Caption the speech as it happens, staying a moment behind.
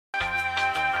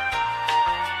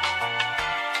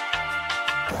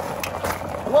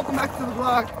Welcome back to the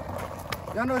vlog.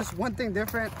 Y'all notice one thing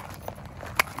different?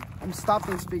 I'm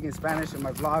stopping speaking Spanish in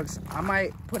my vlogs. I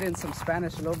might put in some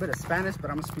Spanish, a little bit of Spanish,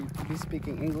 but I'm gonna be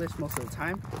speaking English most of the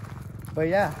time. But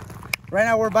yeah, right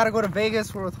now we're about to go to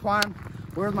Vegas. We're with Juan.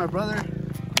 We're with my brother.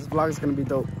 This vlog is gonna be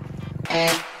dope.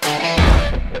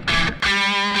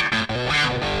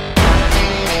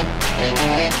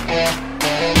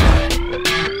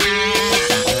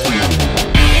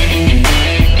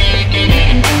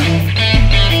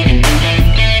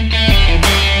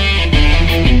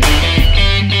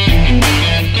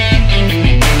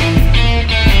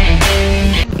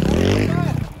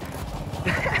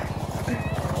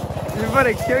 You're about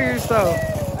to kill yourself.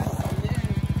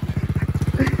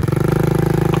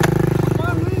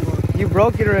 You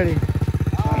broke it already. Yeah,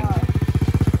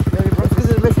 you broke because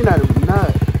it's missing a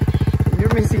nut.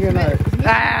 You're missing a nut. Pick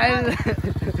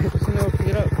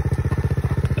it up.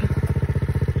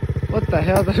 What the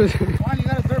hell? Juan, you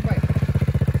got a dirt bike.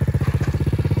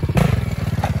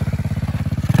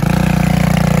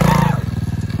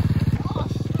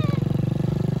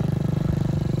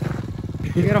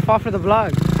 You're gonna fall for the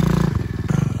vlog.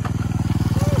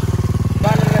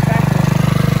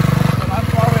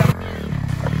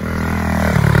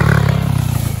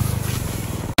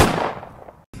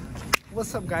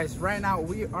 What's up, guys? Right now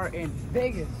we are in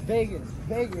Vegas.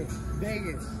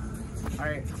 All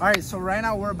right, so right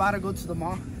now we're about to go to the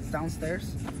mall. It's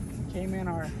downstairs. Came in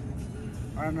our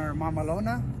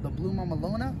Mamalona, the blue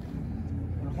Mamalona.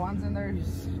 When Juan's in there,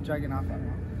 he's dragging off right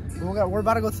now. We're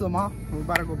about to go to the mall. We're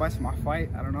about to go buy some Off-White.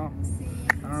 I don't know,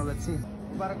 let's see.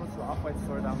 We're about to go to the Off-White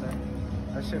store down there.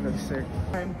 That shit looks sick.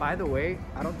 And by the way,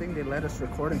 I don't think they let us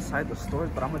record inside the stores,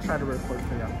 but I'm gonna try to record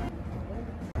for y'all.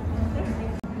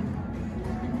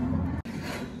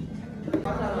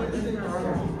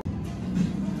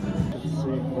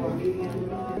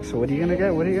 So what are you gonna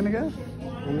get? I'm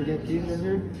gonna get these in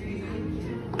here.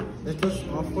 It's just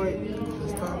Off-White.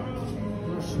 This top,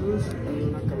 no shoes,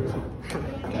 and not camisa.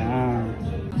 Damn.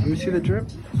 Let me see the drip.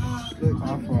 Look,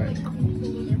 Off-White.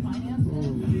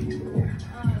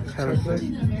 It's hella sick.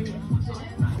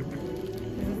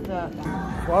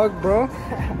 Fuck, bro.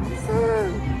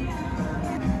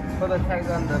 Put the tags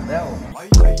on the belt.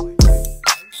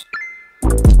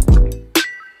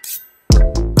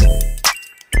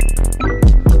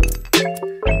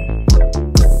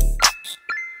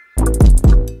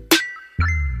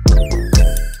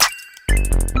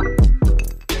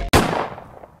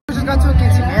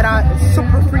 It's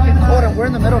super freaking cold and we're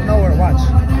in the middle of nowhere. Watch.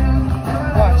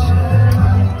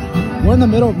 We're in the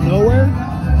middle of nowhere.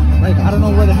 Like, I don't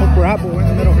know where the heck we're at, but we're in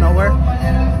the middle of nowhere.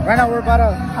 Right now we're about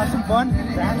to have some fun,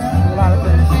 dance, do a lot of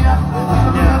things.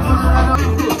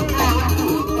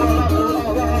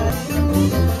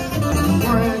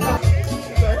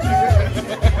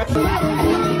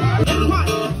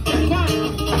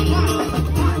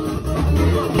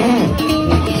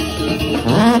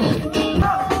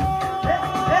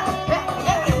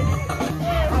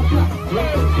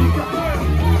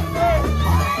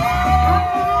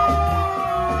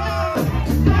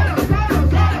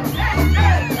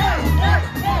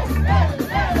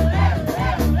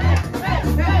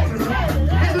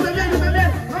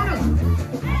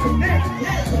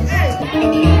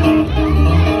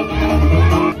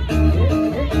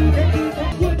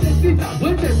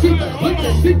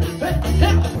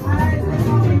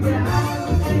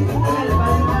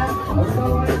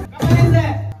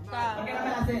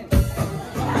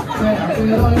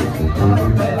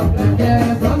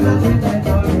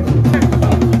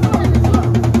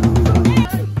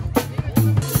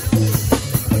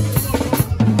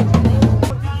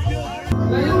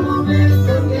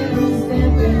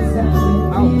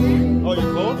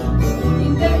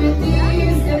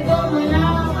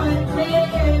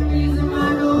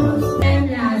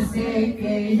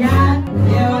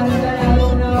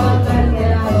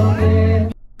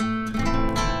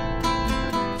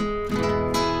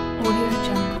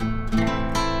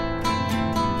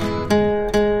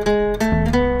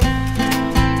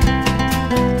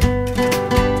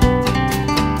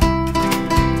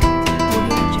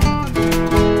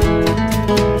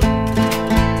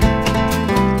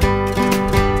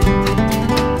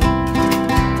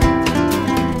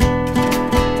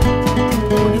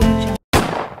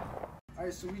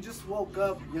 So we just woke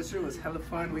up. Yesterday was hella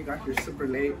fun. We got here super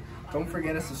late. Don't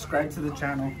forget to subscribe to the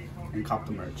channel and cop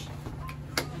the merch.